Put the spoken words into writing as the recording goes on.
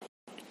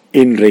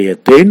இன்றைய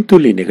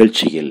தேன்துளி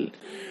நிகழ்ச்சியில்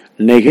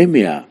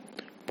நெகேமியா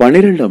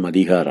 12ஆம்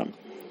அதிகாரம்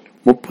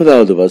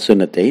 30வது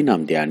வசனத்தை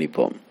நாம்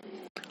தியானிப்போம்.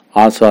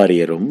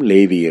 ஆசாரியரும்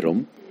லேவியரும்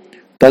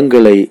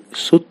தங்களை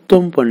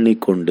சுத்தம்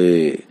பண்ணிக்கொண்டு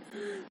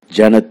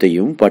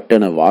ஜனத்தையும்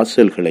பட்டண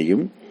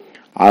வாசல்களையும்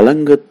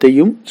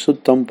அலங்கத்தையும்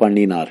சுத்தம்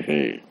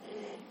பண்ணினார்கள்.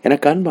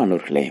 எனக்கு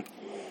அன்பானவர்களே,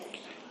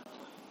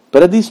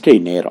 பிரதிஷ்டை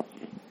நேரம்,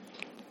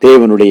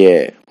 தேவனுடைய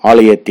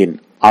ஆலயத்தின்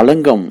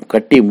அலங்கம்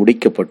கட்டி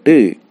முடிக்கப்பட்டு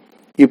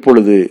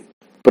இப்பொழுது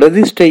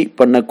பிரதிஷ்டை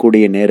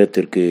பண்ணக்கூடிய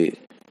நேரத்திற்கு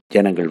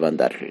ஜனங்கள்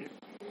வந்தார்கள்.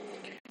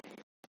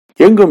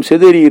 எங்கும்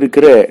சிதறி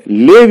இருக்கிற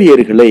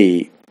லேவியர்களை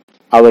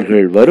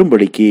அவர்கள்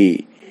வரும்படிக்கு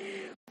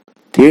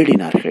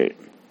தேடினார்கள்.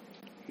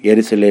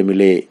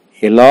 எருசலேமிலே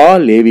எல்லா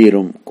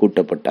லேவியரும்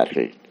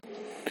கூட்டப்பட்டார்கள்.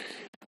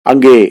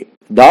 அங்கே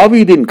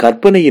தாவீதின்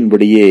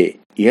கற்பனையின்படியே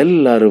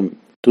எல்லாரும்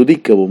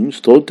துதிக்கவும்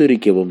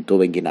ஸ்தோத்திரிக்கவும்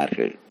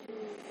துவங்கினார்கள்.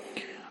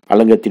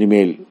 அலங்கத்தின்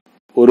மேல்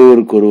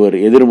ஒருவருக்கொருவர்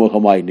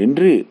எதிர்முகமாய்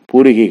நின்று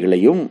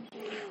பூரிகைகளையும்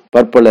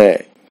பற்பல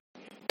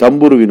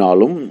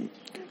தம்புருவினாலும்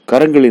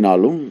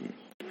கரங்களினாலும்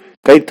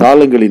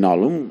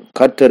கைத்தாளங்களினாலும்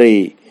கர்த்தரை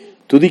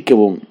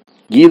துதிக்கவும்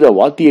கீத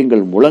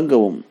வாத்தியங்கள்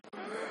முழங்கவும்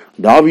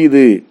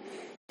தாவீது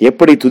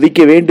எப்படி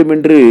துதிக்க வேண்டும்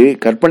என்று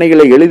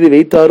கற்பனைகளை எழுதி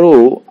வைத்தாரோ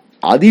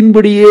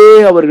அதின்படியே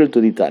அவர்கள்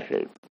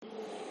துதித்தார்கள்.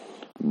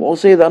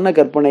 மோசே தானே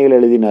கற்பனைகள்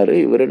எழுதினாரு,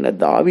 இவர் என்ன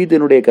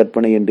தாவீதினுடைய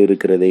கற்பனை என்று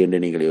இருக்கிறதே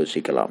என்று நீங்கள்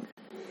யோசிக்கலாம்.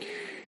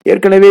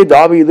 ஏற்கனவே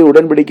தாவீது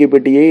உடன்படிக்கை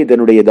பெட்டியை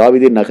தன்னுடைய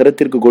தாவீதின்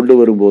நகரத்திற்கு கொண்டு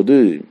வரும்போது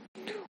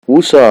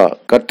ஊசா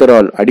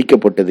கர்த்தரால்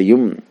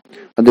அடிக்கப்பட்டதையும்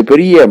அந்த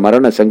பெரிய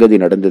மரண சங்கதி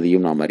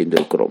நடந்ததையும் நாம்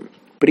அறிந்திருக்கிறோம்.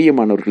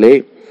 பிரியமானவர்களே,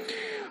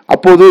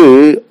 அப்போது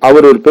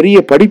அவர் ஒரு பெரிய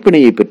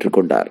படிப்பினையை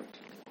பெற்றுக்கொண்டார்.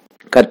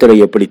 கர்த்தரை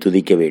எப்படி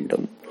துதிக்க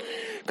வேண்டும்,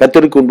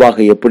 கர்த்தருக்கு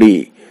முன்பாக எப்படி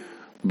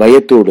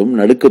பயத்தோடும்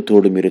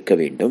நடுக்கத்தோடும் இருக்க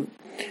வேண்டும்,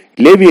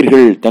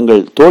 லேவியர்கள்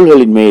தங்கள்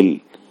தோள்களின் மேல்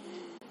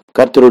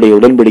கர்த்தருடைய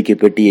உடன்படிக்கை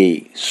பெட்டியை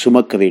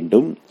சுமக்க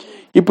வேண்டும்,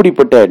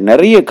 இப்படிப்பட்ட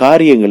நிறைய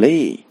காரியங்களை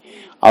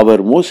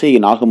அவர்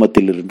மோசேயின்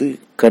ஆகமத்திலிருந்து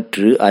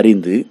கற்று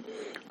அறிந்து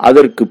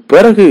அதற்கு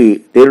பிறகு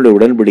தேவனுடைய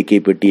உடன்படிக்கை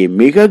பெட்டியை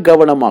மிக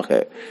கவனமாக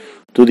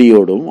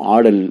துதியோடும்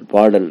ஆடல்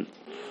பாடல்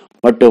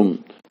மற்றும்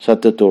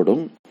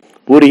சத்தத்தோடும்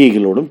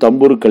பூரிகைகளோடும்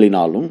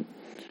தம்புருக்களினாலும்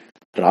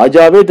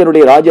ராஜாவே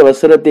தன்னுடைய ராஜ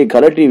வஸ்திரத்தை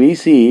கலட்டி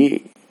வீசி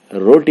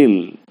ரோட்டில்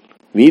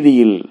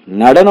வீதியில்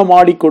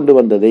நடனமாடிக்கொண்டு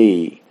வந்ததை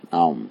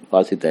நாம்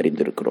வாசித்து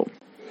அறிந்திருக்கிறோம்.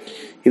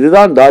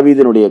 இதுதான்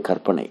தாவீதினுடைய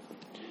கற்பனை.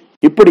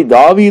 இப்படி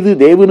தாவீது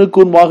தேவனுக்கு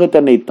முன்பாக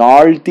தன்னை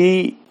தாழ்த்தி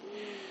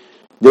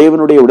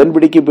தேவனுடைய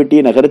உடன்படிக்கை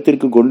பெட்டியை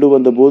நகரத்திற்கு கொண்டு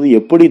வந்த போது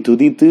எப்படி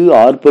துதித்து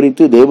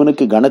ஆர்ப்பரித்து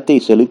தேவனுக்கு கனத்தை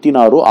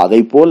செலுத்தினாரோ அதை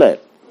போல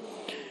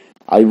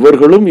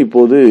இவர்களும்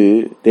இப்போது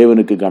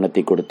தேவனுக்கு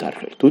கனத்தை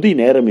கொடுத்தார்கள். துதி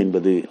நேரம்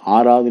என்பது,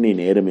 ஆராதனை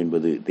நேரம்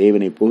என்பது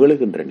தேவனை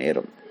புகழுகின்ற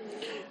நேரம்,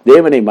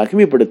 தேவனை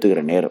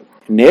மகிமைப்படுத்துகிற நேரம்.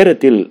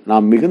 நேரத்தில்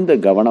நாம் மிகுந்த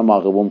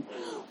கவனமாகவும்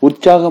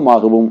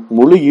உற்சாகமாகவும்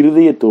முழு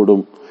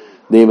இருதயத்தோடும்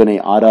தேவனை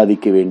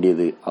ஆராதிக்க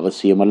வேண்டியது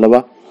அவசியம்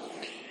அல்லவா?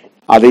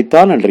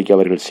 அதைத்தான் அன்றைக்கு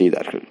அவர்கள்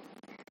செய்தார்கள்.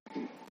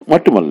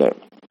 மட்டுமல்ல,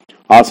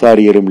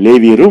 ஆசாரியரும்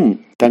லேவியரும்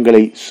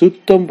தங்களை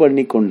சுத்தம்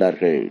பண்ணி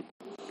கொண்டார்கள்.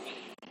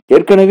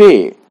 ஏற்கனவே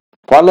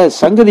பல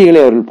சங்கதிகளை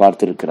அவர்கள்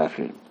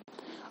பார்த்திருக்கிறார்கள்.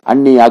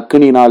 அந்நிய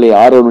அக்கினியினாலே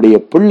ஆரோனுடைய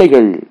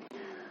பிள்ளைகள்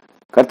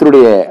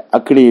கர்த்தருடைய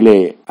அக்கினியிலே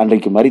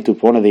அன்றைக்கு மரித்து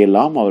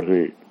போனதையெல்லாம்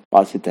அவர்கள்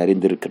வாசித்து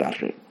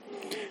அறிந்திருக்கிறார்கள்.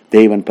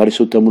 தேவன்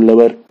பரிசுத்தம்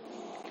உள்ளவர்.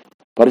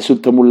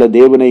 பரிசுத்தமுள்ள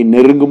தேவனை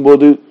நெருங்கும்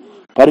போது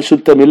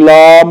பரிசுத்தம்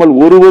இல்லாமல்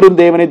ஒருவரும்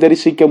தேவனை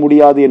தரிசிக்க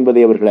முடியாது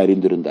என்பதை அவர்கள்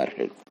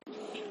அறிந்திருந்தார்கள்.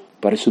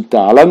 பரிசுத்த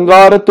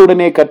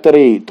அலங்காரத்துடனே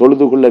கர்த்தரை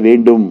தொழுது கொள்ள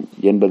வேண்டும்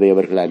என்பதை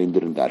அவர்கள்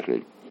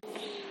அறிந்திருந்தார்கள்.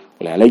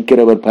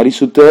 அழைக்கிறவர்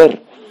பரிசுத்தர்,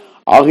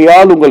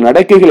 ஆகையால் உங்கள்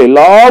நடக்கைகள்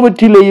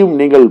எல்லாவற்றிலேயும்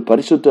நீங்கள்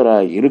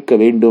பரிசுத்தராய் இருக்க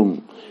வேண்டும்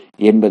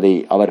என்பதை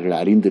அவர்கள்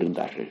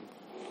அறிந்திருந்தார்கள்.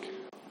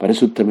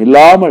 பரிசுத்தம்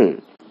இல்லாமல்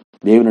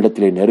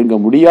தேவனிடத்திலே நெருங்க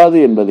முடியாது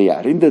என்பதை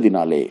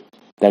அறிந்ததினாலே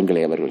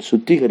தங்களை அவர்கள்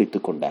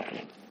சுத்திகரித்துக்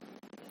கொண்டார்கள்.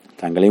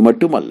 தங்களை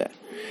மட்டுமல்ல,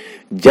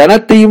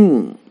 ஜனத்தையும்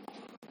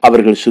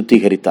அவர்கள்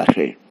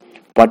சுத்திகரித்தார்கள்.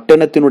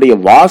 பட்டணத்தினுடைய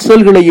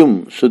வாசல்களையும்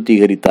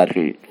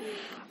சுத்திகரித்தார்கள்.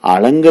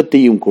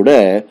 அலங்கத்தையும் கூட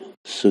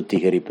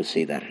சுத்திகரிப்பு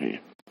செய்தார்கள்.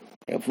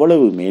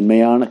 எவ்வளவு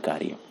மேன்மையான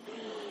காரியம்!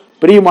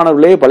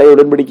 பிரியமானவர்களே, பழைய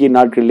உடன்படிக்கை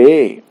நாட்களிலே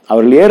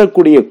அவர்கள்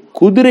ஏறக்கூடிய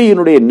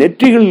குதிரையினுடைய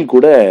நெற்றிகளில்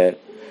கூட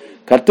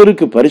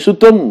கர்த்தருக்கு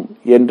பரிசுத்தம்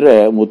என்ற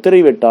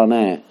முத்திரை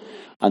வெட்டான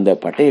அந்த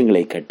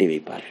பட்டயங்களை கட்டி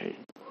வைப்பார்கள்.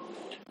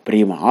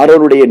 பிரியம்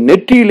ஆரோனுடைய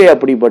நெற்றியிலே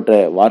அப்படிப்பட்ட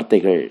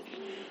வார்த்தைகள்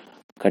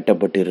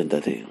கட்டப்பட்டு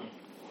இருந்தது.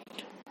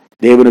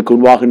 தேவனுக்கு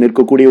முன்பாக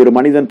நிற்கக்கூடிய ஒரு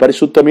மனிதன்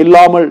பரிசுத்தம்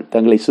இல்லாமல்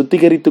தங்களை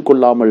சுத்திகரித்துக்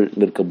கொள்ளாமல்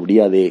நிற்க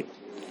முடியாதே.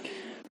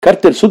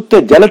 கர்த்தர்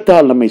சுத்த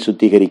ஜலத்தால் நம்மை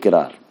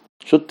சுத்திகரிக்கிறார்.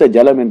 சுத்த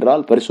ஜலம்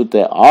என்றால்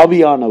பரிசுத்த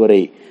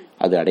ஆவியானவரை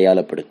அது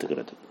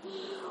அடையாளப்படுத்துகிறது.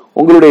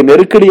 உங்களுடைய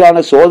நெருக்கடியான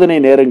சோதனை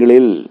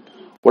நேரங்களில்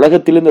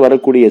உலகத்திலிருந்து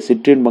வரக்கூடிய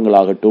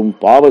சிற்றின்பங்களாகட்டும்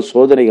பாவ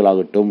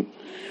சோதனைகளாகட்டும்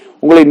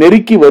உங்களை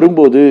நெருக்கி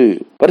வரும்போது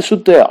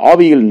பரிசுத்த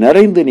ஆவியில்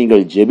நிறைந்து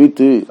நீங்கள்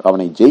ஜெபித்து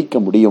அவனை ஜெயிக்க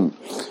முடியும்,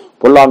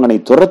 பொல்லாங்கனை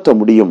துரத்த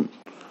முடியும்.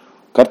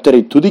 கர்த்தரை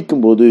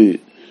துதிக்கும் போது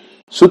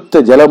சுத்த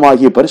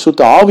ஜலமாகிய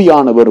பரிசுத்த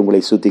ஆவியானவர் உங்களை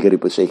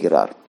சுத்திகரிப்பு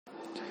செய்கிறார்.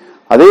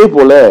 அதே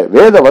போல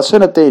வேத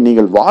வசனத்தை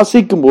நீங்கள்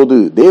வாசிக்கும் போது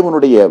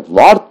தேவனுடைய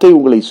வார்த்தை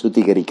உங்களை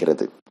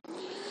சுத்திகரிக்கிறது.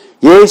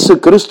 இயேசு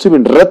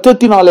கிறிஸ்துவின்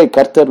இரத்தத்தினாலே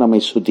கர்த்தர் நம்மை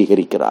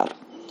சுத்திகரிக்கிறார்.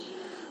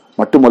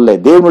 மட்டுமல்ல,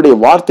 தேவனுடைய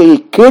வார்த்தையை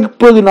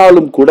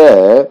கேட்பதினாலும் கூட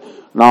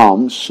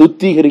நாம்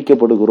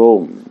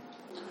சுத்திகரிக்கப்படுகிறோம்.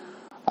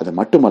 அது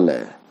மட்டுமல்ல,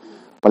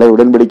 பழைய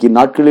உடன்படிக்கை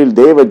நாட்களில்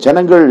தேவ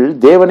ஜனங்கள்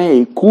தேவனை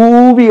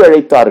கூவி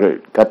அழைத்தார்கள்,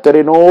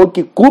 கர்த்தரை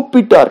நோக்கி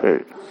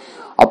கூப்பிட்டார்கள்.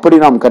 அப்படி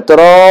நாம்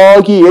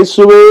கர்த்தராகி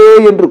இயேசுவே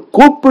என்று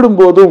கூப்பிடும்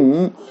போதும்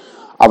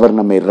அவர்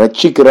நம்மை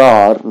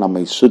ரட்சிக்கிறார்,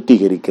 நம்மை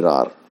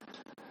சுத்திகரிக்கிறார்.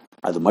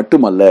 அது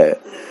மட்டுமல்ல,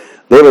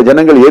 தேவ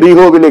ஜனங்கள்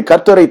எரிகோவிலே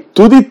கர்த்தரை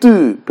துதித்து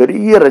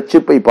பெரிய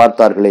ரட்சிப்பை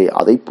பார்த்தார்களே,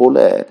 அதை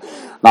போல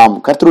நாம்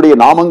கர்த்தருடைய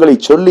நாமங்களை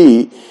சொல்லி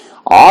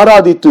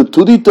ஆராதித்து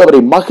துதித்து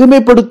அவரை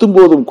மகிமைப்படுத்தும்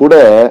போதும் கூட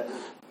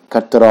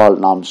கர்த்தரால்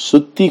நாம்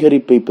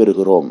சுத்திகரிப்பை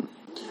பெறுகிறோம்.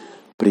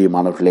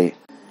 பிரியமானவர்களே,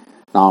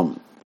 நாம்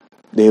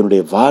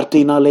தேவனுடைய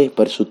வார்த்தையினாலே,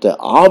 பரிசுத்த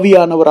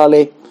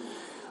ஆவியானவராலே,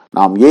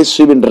 நாம்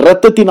இயேசுவின்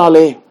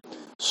இரத்தத்தினாலே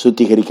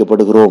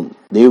சுத்திகரிக்கப்படுகிறோம்.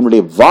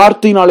 தேவனுடைய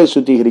வார்த்தையினாலே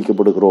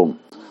சுத்திகரிக்கப்படுகிறோம்.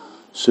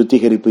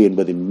 சுத்திகரிப்பு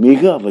என்பது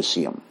மிக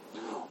அவசியம்.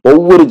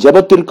 ஒவ்வொரு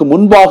ஜெபத்திற்கு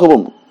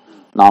முன்பாகவும்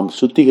நாம்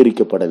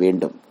சுத்திகரிக்கப்பட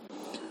வேண்டும்.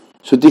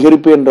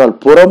 சுத்திகரிப்பு என்றால்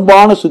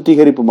புறம்பான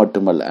சுத்திகரிப்பு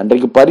மட்டுமல்ல.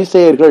 அன்றைக்கு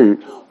பரிசேயர்கள்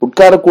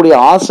உட்காரக்கூடிய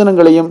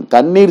ஆசனங்களையும்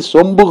தண்ணீர்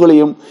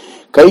சொம்புகளையும்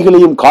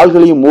கைகளையும்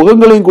கால்களையும்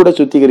முகங்களையும் கூட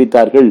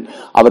சுத்திகரித்தார்கள்.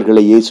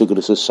 அவர்களை இயேசு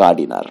கிறிஸ்து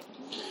சாடினார்.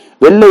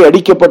 வெள்ளை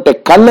அடிக்கப்பட்ட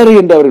கல்லறை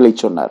என்று அவர்களை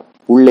சொன்னார்.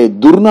 உள்ளே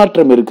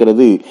துர்நாற்றம்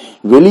இருக்கிறது,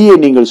 வெளியே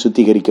நீங்கள்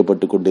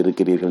சுத்திகரிக்கப்பட்டு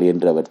கொண்டிருக்கிறீர்கள்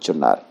என்று அவர்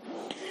சொன்னார்.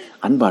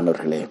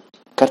 அன்பானவர்களே,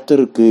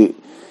 கர்த்தருக்கு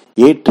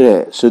ஏற்ற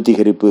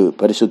சுத்திகரிப்பு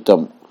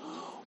பரிசுத்தம்,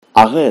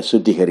 அக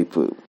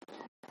சுத்திகரிப்பு.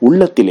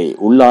 உள்ளத்திலே,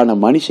 உள்ளான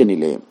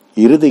மனுஷனிலே,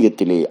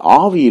 இருதயத்திலே,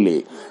 ஆவியிலே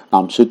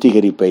நாம்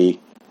சுத்திகரிப்பை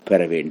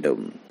பெற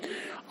வேண்டும்.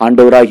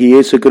 ஆண்டவராகிய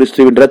இயேசு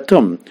கிறிஸ்துவின்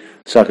இரத்தம்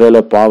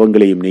சகல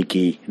பாவங்களையும்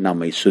நீக்கி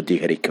நம்மை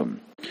சுத்திகரிக்கும்.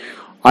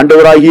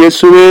 ஆண்டவராகிய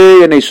இயேசுவே,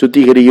 என்னை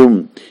சுத்திகரியும்,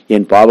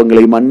 என்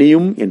பாவங்களை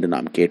மன்னியும் என்று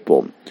நாம்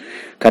கேட்போம்.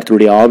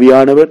 கர்த்தருடைய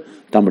ஆவியானவர்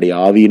தம்முடைய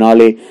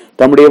ஆவியினாலே,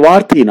 தம்முடைய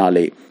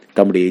வார்த்தையினாலே,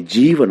 தம்முடைய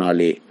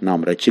ஜீவனாலே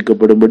நாம்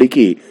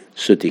ரட்சிக்கப்படும்படிக்கு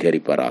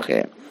சுத்திகரிப்பாராக.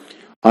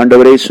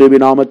 ஆண்டவரே,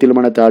 இயேசுவின் நாமத்தில்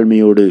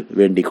மனத்தாழ்மையோடு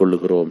வேண்டிக்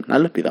கொள்ளுகிறோம்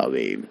நல்ல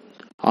பிதாவே.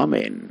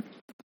 ஆமென்.